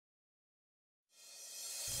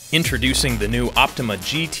Introducing the new Optoma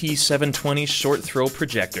GT720 short throw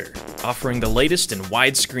projector. Offering the latest in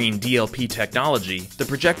widescreen DLP technology, the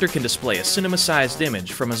projector can display a cinema-sized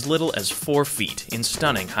image from as little as 4 feet in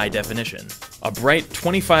stunning high definition. A bright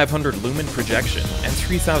 2500 lumen projection and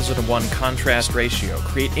 3001 contrast ratio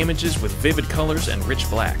create images with vivid colors and rich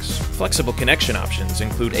blacks. Flexible connection options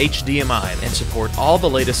include HDMI and support all the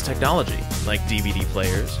latest technology, like DVD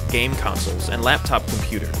players, game consoles, and laptop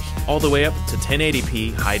computers, all the way up to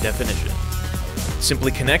 1080p high definition.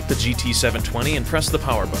 Simply connect the GT720 and press the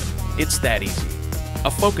power button. It's that easy.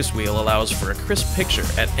 A focus wheel allows for a crisp picture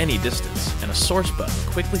at any distance, and a source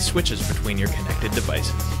button quickly switches between your connected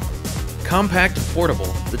devices. Compact and portable,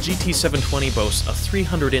 the GT720 boasts a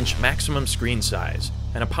 300-inch maximum screen size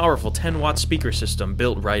and a powerful 10-watt speaker system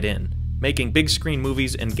built right in, making big screen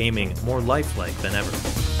movies and gaming more lifelike than ever.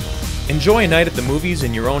 Enjoy a night at the movies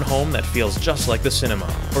in your own home that feels just like the cinema,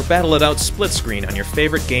 or battle it out split screen on your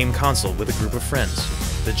favorite game console with a group of friends.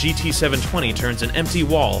 The GT720 turns an empty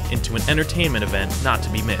wall into an entertainment event not to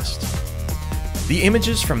be missed. The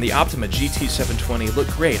images from the Optoma GT720 look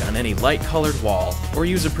great on any light-colored wall, or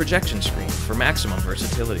use a projection screen for maximum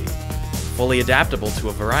versatility. Fully adaptable to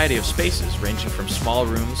a variety of spaces ranging from small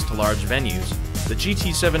rooms to large venues, the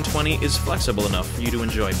GT720 is flexible enough for you to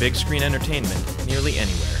enjoy big screen entertainment nearly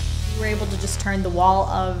anywhere. We're able to just turn the wall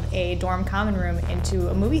of a dorm common room into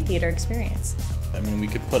a movie theater experience. I mean, we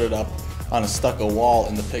could put it up on a stucco wall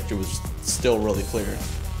and the picture was still really clear.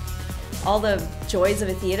 All the joys of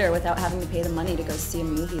a theater without having to pay the money to go see a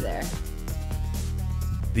movie there.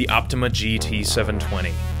 The Optoma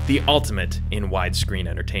GT720, the ultimate in widescreen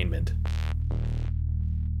entertainment.